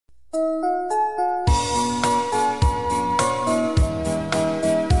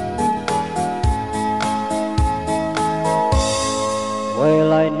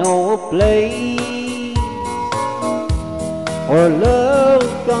place where love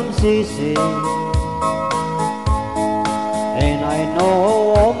comes easy, and I know a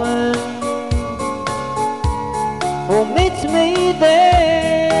woman who meets me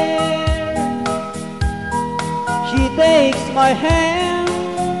there. She takes my hand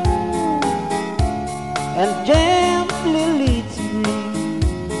and gently leads me,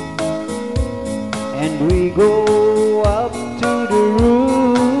 and we go up to the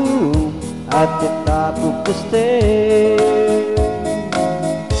room at the top of the stairs.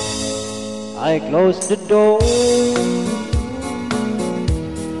 I close the door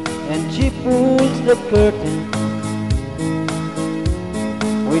and she pulls the curtain.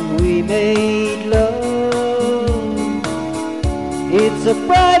 When we made love, it's a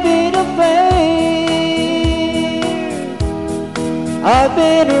private affair. I've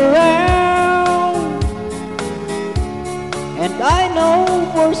been around, and I know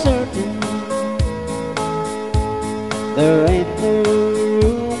for certain there ain't no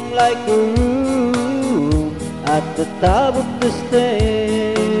room like a room at the top of the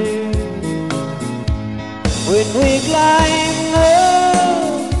stairs. When we climb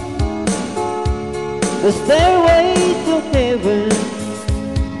up the stairway to heaven,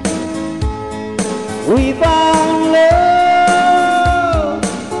 we found love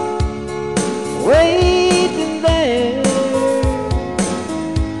waiting there,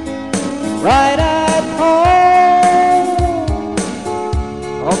 right at home,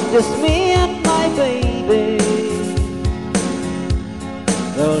 of just me and my baby.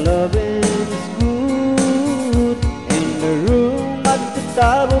 The loving is good in the room at the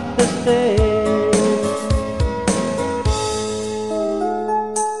top of the stairs.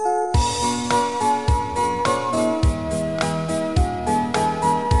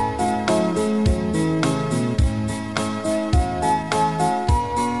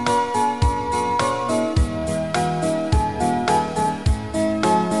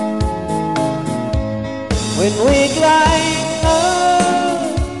 When we climb up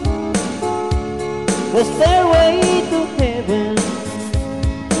the stairway to heaven,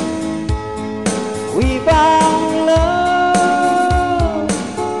 we found love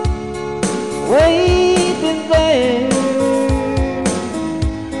waiting there,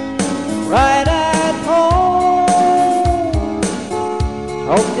 right at home,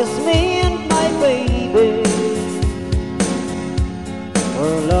 oh, just me and my baby.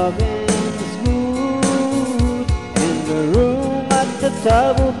 Our loving the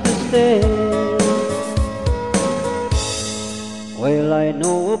top of the stairs. Well, I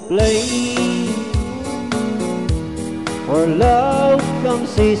know a place where love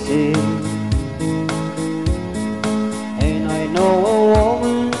comes easy, and I know a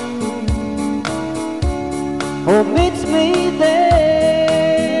woman who meets me there.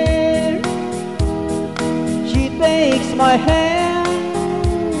 She takes my hand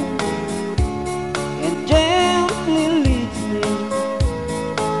and gently leads me,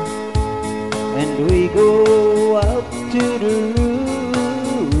 and we go up to the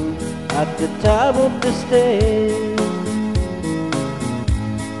room at the top of the stairs.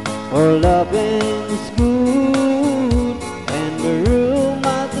 Our loving is good, and the room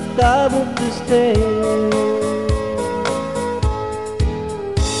at the top of the stairs.